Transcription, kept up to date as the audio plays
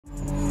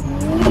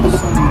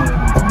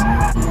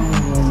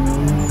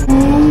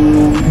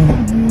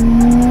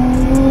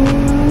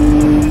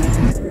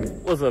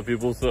up,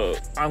 people? So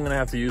I'm gonna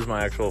have to use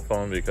my actual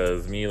phone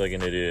because me, like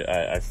an idiot,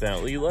 I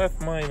accidentally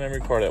left my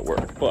memory card at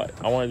work. But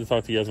I wanted to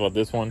talk to you guys about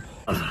this one.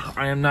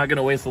 I am not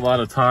gonna waste a lot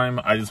of time.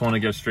 I just want to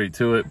get straight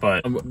to it.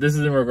 But this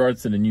is in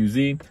regards to the new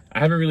Z. I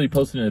haven't really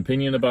posted an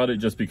opinion about it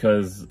just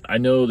because I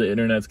know the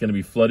internet's gonna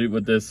be flooded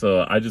with this.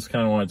 So I just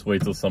kind of wanted to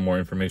wait till some more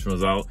information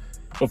was out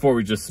before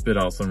we just spit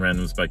out some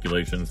random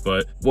speculations.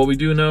 But what we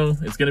do know,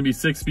 it's going to be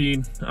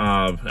 6-speed.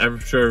 I'm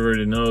sure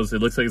everybody knows. It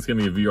looks like it's going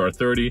to be a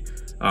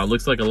VR30.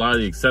 Looks like a lot of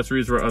the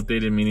accessories were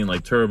updated, meaning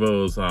like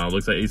turbos,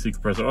 looks like AC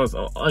compressor,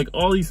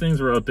 all these things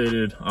were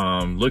updated.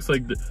 Looks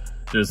like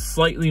there's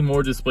slightly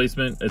more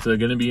displacement. It's going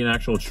to be an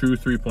actual true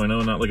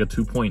 3.0, not like a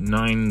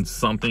 2.9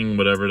 something,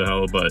 whatever the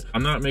hell. But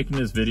I'm not making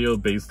this video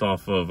based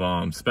off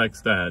of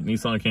specs that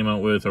Nissan came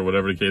out with or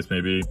whatever the case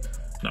may be.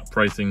 Not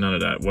pricing, none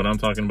of that. What I'm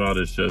talking about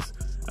is just,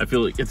 I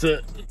feel like it's a,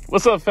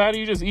 what's up, fatty?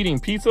 You just eating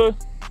pizza?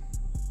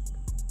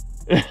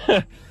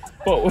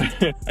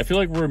 But I feel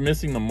like we're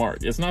missing the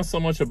mark. It's not so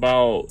much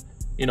about,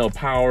 you know,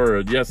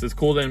 power. Yes, it's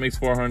cool that it makes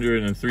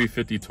 400 and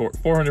 350 torque,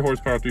 400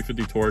 horsepower,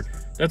 350 torque.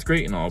 That's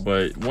great and all,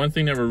 but one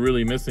thing that we're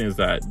really missing is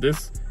that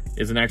this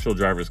is an actual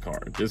driver's car.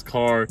 This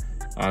car,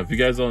 if you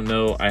guys don't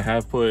know, I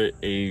have put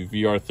a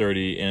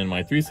VR30 in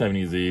my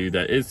 370Z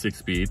that is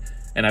 6-speed.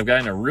 And I've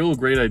gotten a real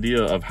great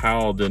idea of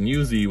how the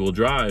new Z will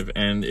drive,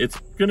 and it's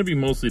going to be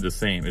mostly the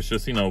same. It's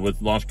just, you know,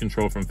 with launch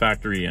control from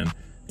factory and,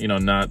 you know,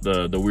 not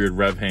the weird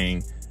rev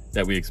hang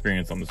that we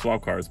experience on the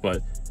swap cars.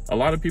 But a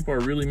lot of people are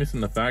really missing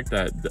the fact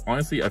that,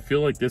 honestly, I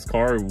feel like this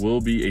car will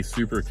be a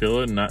super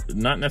killer,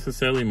 not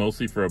necessarily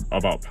mostly for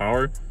about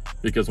power,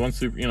 because once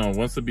the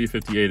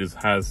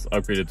B58 has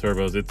upgraded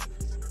turbos, it's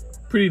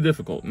pretty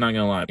difficult, not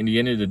gonna lie. In the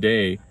end of the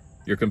day,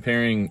 you're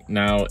comparing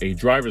now a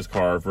driver's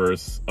car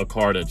versus a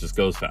car that just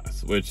goes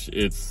fast, which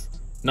it's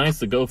nice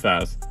to go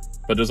fast,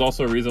 but there's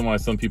also a reason why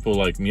some people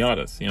like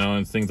Miatas, you know,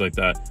 and things like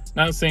that.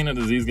 Not saying that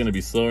the Z is going to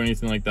be slow or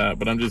anything like that,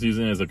 but I'm just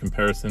using it as a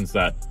comparison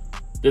that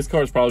this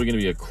car is probably going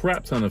to be a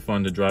crap ton of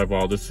fun to drive,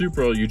 while the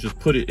Supra, you just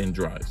put it in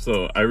drive.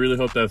 So I really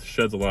hope that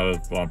sheds a lot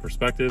of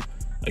perspective.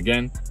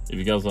 Again, if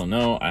you guys don't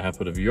know, I have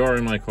put a VR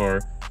in my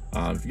car.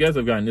 If you guys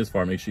have gotten this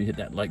far, make sure you hit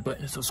that like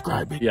button and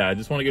subscribe. Yeah, I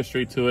just want to get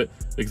straight to it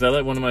because I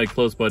let one of my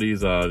close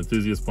buddies,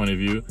 Enthusiast Point of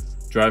View,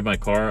 drive my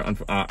car.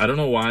 I don't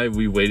know why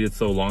we waited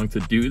so long to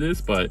do this,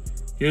 but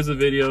here's a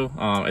video.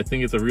 I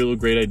think it's a real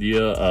great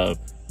idea of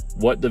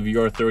what the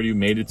VR30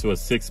 made it to a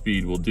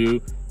 6-speed will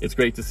do. It's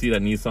great to see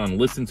that Nissan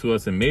listened to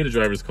us and made a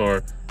driver's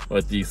car,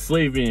 but the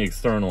slave being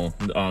external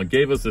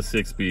gave us a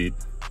 6-speed,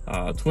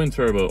 twin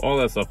turbo, all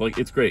that stuff. Like,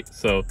 it's great.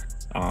 So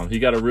he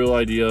got a real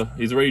idea.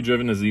 He's already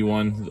driven a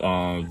Z1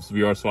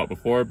 VR swap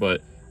before,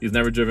 but he's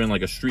never driven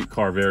like a street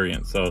car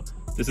variant. So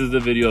this is the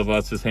video of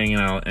us just hanging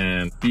out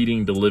and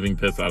beating the living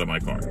piss out of my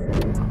car.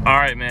 All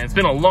right, man, it's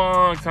been a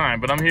long time,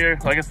 but I'm here.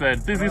 Like I said,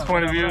 Enthusiast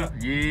Point of View.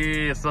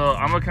 Yeah, so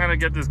I'm gonna kind of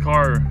get this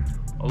car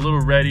a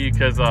little ready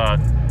because I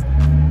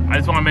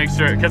just want to make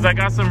sure, because I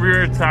got some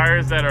rear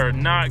tires that are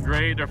not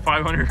great. They're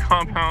 500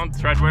 compound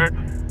tread wear.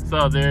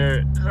 So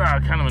they're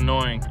kind of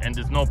annoying, and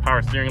just no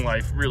power steering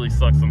life really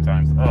sucks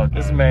sometimes. Oh,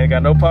 this man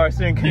got no power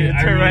steering. Can you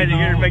turn right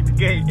here and make the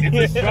gate?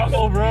 It's a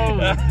struggle, bro.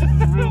 This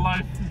is real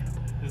life.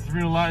 This is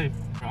real life.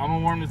 I'm gonna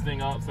warm this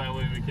thing up so that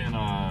way we can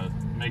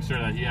make sure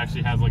that he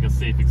actually has like a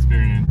safe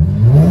experience.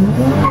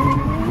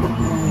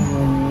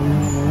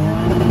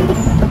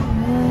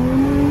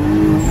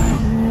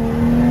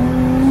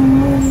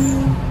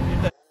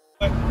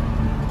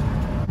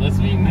 Let's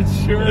be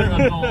mature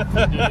adults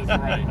to do this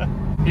right.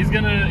 He's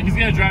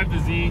gonna drive the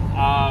Z.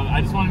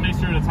 I just want to make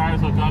sure the tires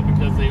hook up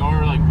because they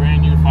are like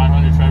brand new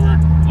 500 Trevor.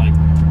 Like,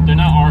 they're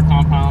not our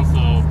compound.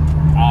 So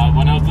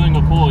when I was doing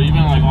a pull,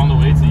 even like on the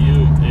way to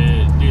you,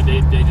 dude,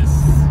 they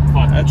just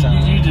fuck.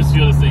 You just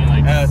feel this thing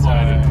like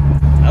sliding.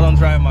 I don't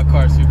drive my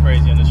car too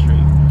crazy on the street.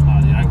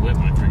 Dude, I whip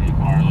my freaking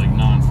car like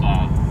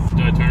non-stop.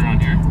 Do I turn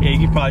around here? Yeah, you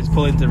can probably just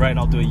pull into the right and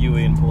I'll do a U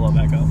and pull up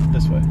back out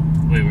this way.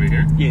 Wait, we're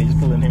here? Yeah, just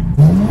pull in here.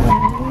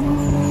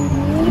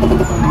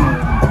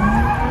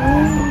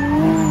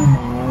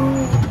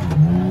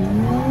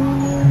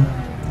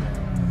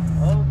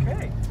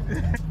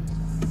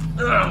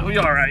 We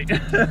all right.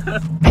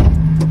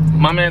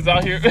 My man's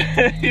out here.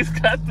 He's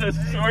got the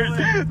short.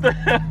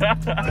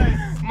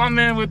 My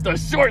man with the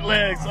short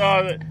legs.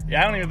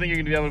 Yeah, I don't even think you're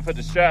gonna be able to put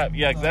the strap.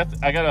 Yeah, cause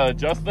I gotta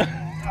adjust the.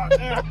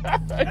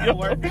 That'll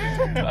work.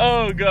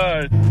 Oh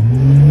god.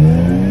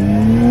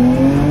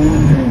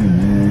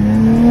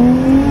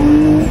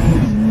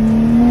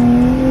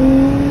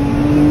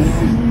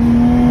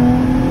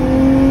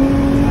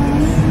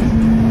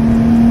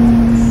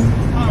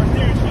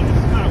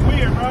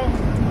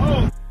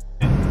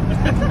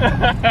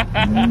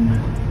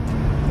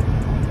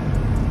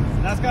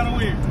 That's kind of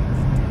weird.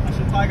 I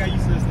should probably got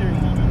used to the steering a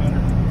little bit better.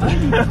 How do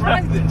you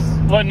drive this?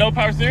 What, no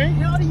power steering?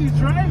 How do you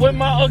drive with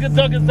my Ugga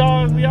Dugga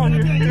dog? We out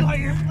here.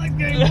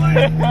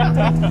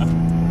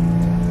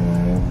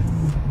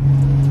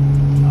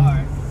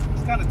 Alright.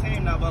 It's kind of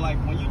tame now, but like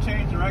when you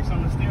change direction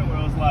on the steering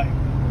wheel, it's like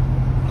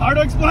hard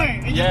to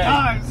explain. It just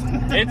dives.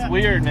 It's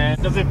weird, man.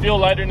 Does it feel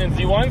lighter than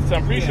Z1s?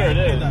 I'm pretty sure it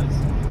is. It does.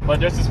 But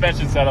their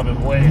suspension setup is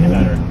way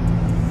better.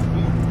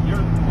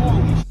 You're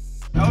holy shit.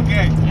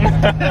 Okay.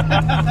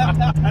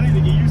 I need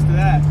to get used to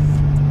that.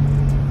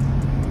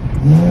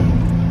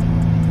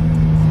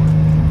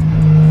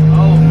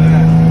 Oh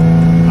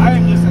man, I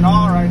am just in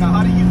awe right now.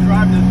 How do you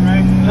drive this,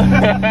 Ray?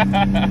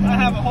 I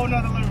have a whole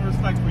nother level of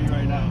respect for you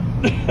right now.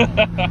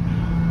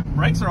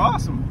 Brakes are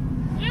awesome.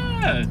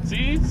 Yeah,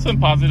 see, some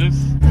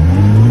positives. You're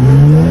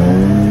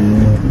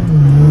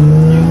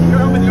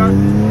up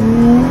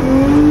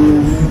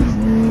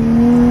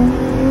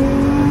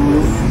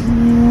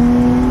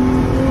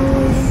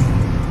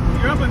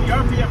in the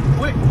RPM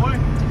quick, boy.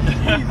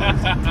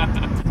 Jesus.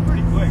 It's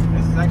pretty quick.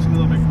 This is actually a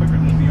little bit quicker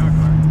than the VR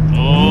car.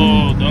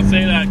 Oh, don't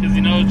say that, because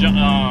you know,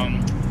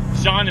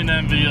 Sean and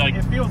them be like...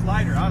 It feels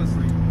lighter,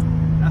 honestly.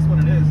 That's what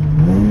it is.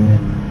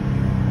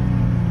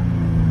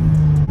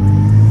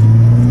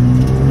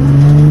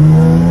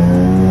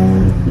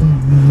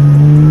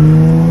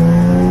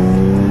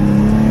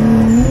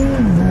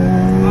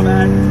 My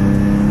bad.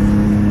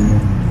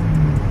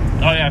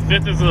 Oh yeah,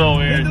 fifth is a little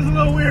weird. Fifth is a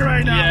little weird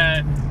right now.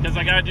 Yeah, because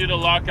I gotta do the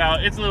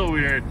lockout. It's a little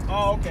weird.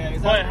 Oh, okay.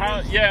 Is But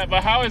how? Yeah,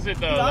 but how is it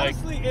though? Like,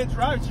 honestly, it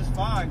drives just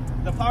fine.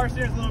 The power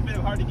steering is a little bit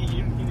hard to get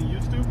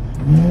used to.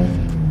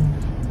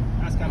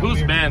 That's kind of whose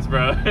weird. man's,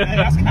 bro? Hey,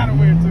 that's kind of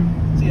weird too.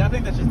 See, I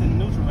think that's just in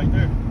neutral right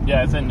there.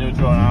 Yeah, it's in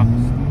neutral now.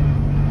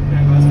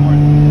 Yeah, go for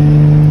it.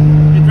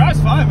 It drives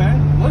fine,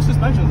 man. What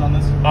suspensions on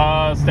this?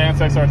 Stance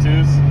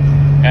XR2s,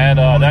 and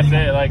that's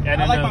it. Like,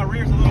 and I like my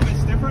rear's a little bit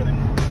stiffer than.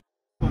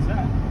 What's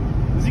that?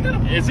 Is he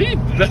gonna? Is he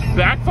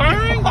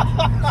backfiring?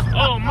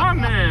 Oh my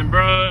man,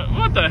 bro!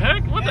 What the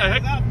heck? What the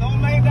heck? Is that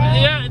Dolmade down?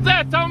 Yeah, is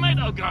that Dolmade?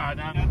 Oh god!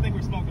 I think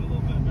we're smoking a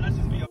little bit, but that's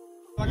just me.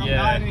 Like I'm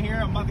Yeah. dying in here.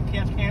 I'm about to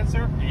catch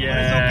cancer. Yeah.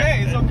 But it's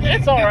okay. It's okay.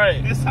 It's all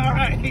right. It's all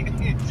right.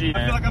 Gee,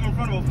 I feel like I'm in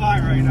front of a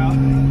fire right now.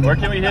 Where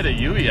can we hit a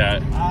Yui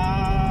at?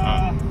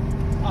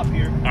 Up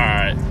here. All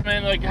right,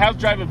 man. Like, how's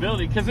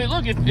drivability? Because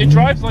it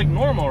drives like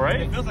normal,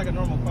 right? It feels like a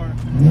normal car.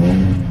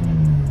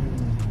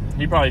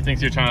 He probably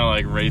thinks you're trying to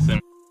like race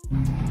him.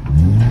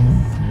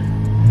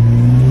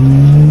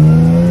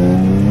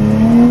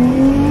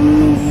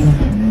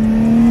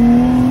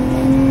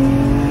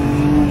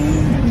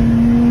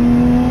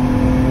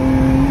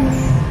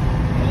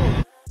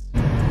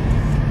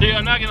 Dude,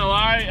 I'm not gonna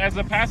lie, as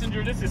a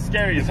passenger, this is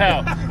scary as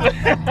hell.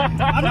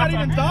 I'm not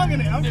even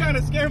dogging it. I'm trying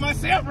to scare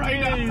myself right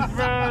now.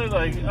 Bro,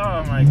 like,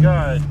 oh my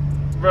god.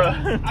 Bro.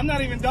 I'm not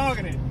even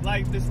dogging it.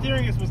 Like, the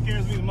steering is what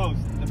scares me the most.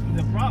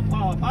 The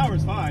power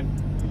is fine.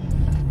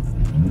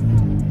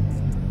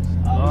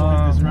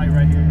 This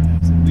right here.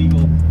 It's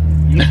illegal.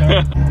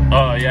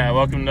 Oh yeah,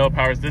 welcome to No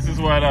Powers. This is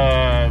what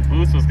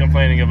Boost was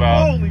complaining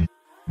about. Holy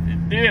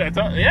dude, I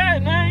told, yeah,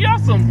 man, y'all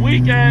some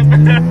weak ass.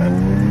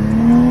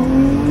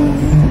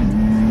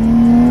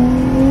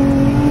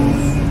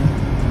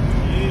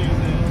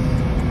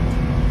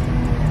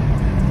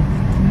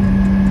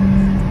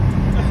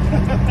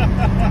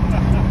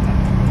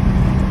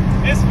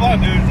 It's fun,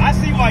 dude. I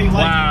see why you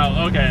like it.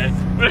 Wow, okay.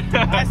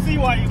 I see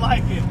why you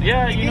like it.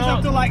 Yeah, it you gets know,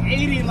 up to like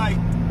 80, like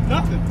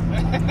nothing.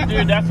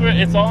 Dude, that's where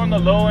it's all on the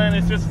low end.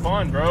 It's just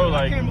fun, bro. Dude,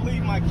 like, I can't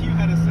believe my Q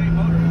had the same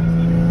motor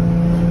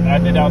in I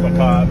think that was a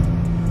cop.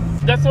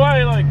 That's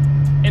why, like,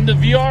 in the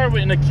VR,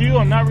 in the Q,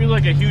 I'm not really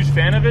like a huge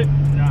fan of it.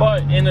 No.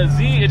 But in the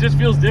Z, it just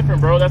feels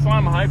different, bro. That's why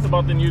I'm hyped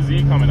about the new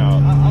Z coming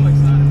out. I'm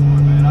excited for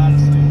it, man,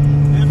 honestly.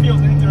 If it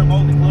feels anything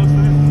remotely close to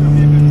this, it's going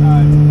to be a good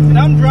time. And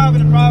I'm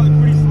driving it probably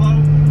pretty slow.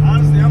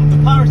 Honestly,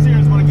 the power steering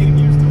is what I'm getting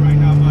used to right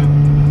now, but...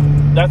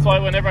 That's why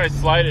whenever I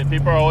slide it,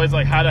 people are always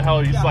like, how the hell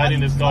are you sliding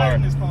this car?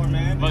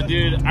 Man? But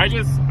dude, I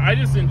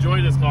just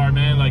enjoy this car,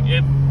 man. Like,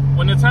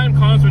 when the time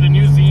comes where the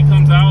new Z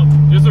comes out,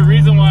 there's a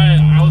reason why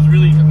I was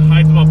really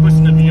hyped about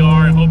pushing the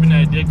VR and hoping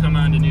that it did come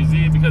out in the new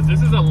Z, because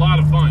this is a lot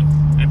of fun.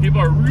 And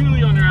people are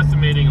really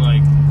underestimating,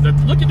 like,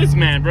 look at this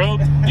man, bro.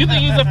 You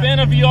think he's a fan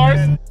of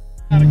VRs?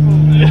 Kind of cool,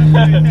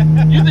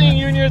 man. You think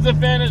Junior's a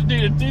fan of,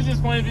 dude,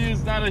 Enthusiast point of view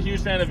is not a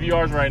huge fan of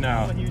VRs right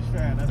now. I'm a huge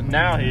fan. That's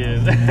now he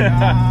is.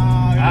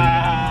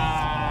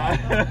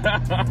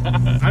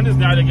 I'm just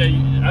glad to get,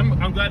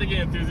 I'm glad to get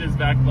Enthusiast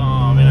back in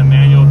a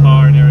manual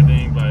car and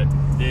everything, but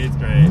it's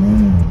great.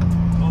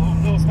 Oh,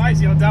 a little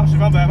spicy on top.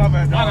 My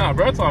bad. No,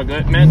 bro, it's all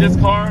good. Man, this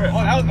car.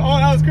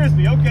 That was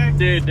crispy. Okay.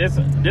 Dude,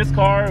 this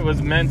car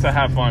was meant to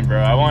have fun,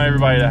 bro. I want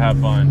everybody to have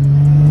fun.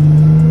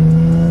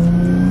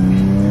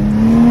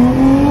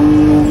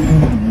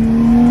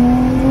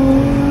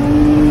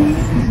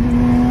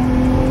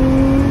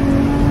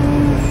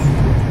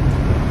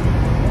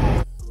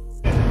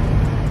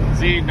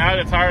 See, now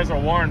the tires are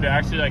warm, they're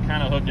actually like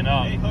kind of hooking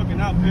up. They hooking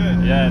up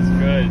good. Yeah, it's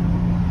good.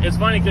 It's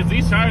funny because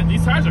these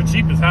tires are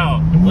cheap as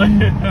hell.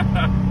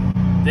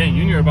 Dang,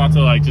 Junior about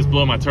to like just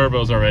blow my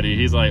turbos already.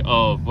 He's like,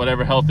 oh,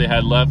 whatever health they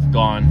had left,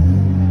 gone.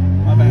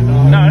 My bad,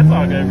 dog. No, it's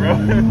all good, bro.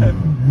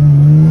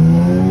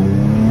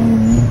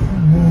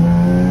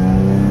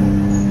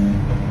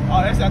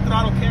 Oh, that's that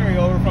throttle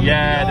carryover from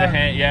yeah, the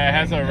it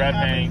has a rev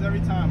hang. Every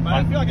time, but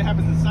I feel like it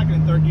happens in second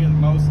and third gear the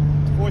most.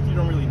 forth, you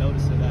don't really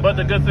notice it. But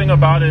the good thing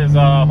about it is,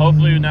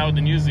 hopefully now with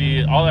the new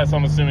Z, all that's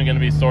I'm assuming going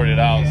to be sorted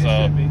out.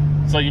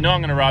 So you know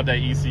I'm going to rob that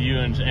ECU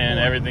and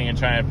everything and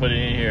try and put it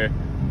in here.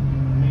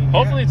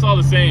 Hopefully it's all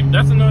the same.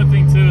 That's another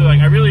thing too. Like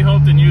I really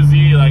hope the new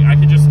Z, like I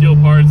could just steal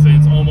parts and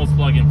it's almost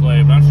plug and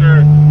play. But I'm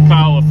sure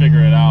Kyle will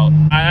figure it out.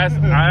 I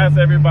asked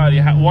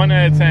everybody, 1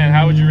 out of 10,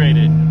 how would you rate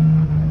it?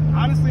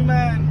 Honestly,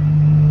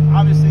 man,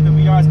 obviously the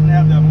VR's gonna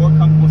have the more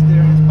comfortable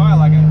steering. It's probably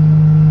like an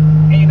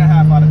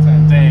 8.5 out of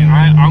 10. Dang,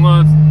 I'm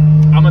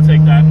gonna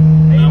take that.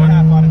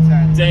 8.5 out of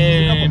 10.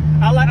 Damn.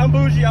 I'm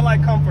bougie. I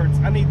like comforts.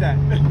 I need that.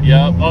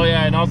 Yep. Oh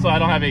yeah, and also I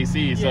don't have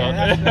AC, so.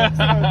 Yeah, that's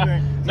another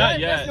thing. Not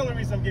yet. That's the only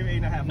reason I'm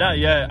giving 8.5. Not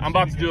yet. I'm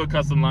about to do a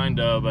custom line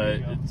though, but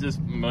it's just,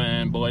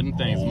 man, boy, them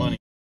things money.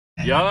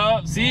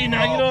 Yup. See,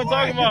 now you know what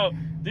I'm talking about.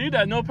 Dude,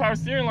 that no power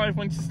steering life,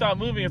 when you stop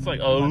moving, it's like,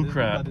 oh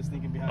crap.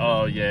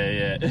 Oh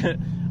yeah.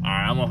 All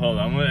right, I'm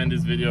gonna end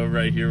this video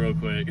right here real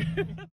quick.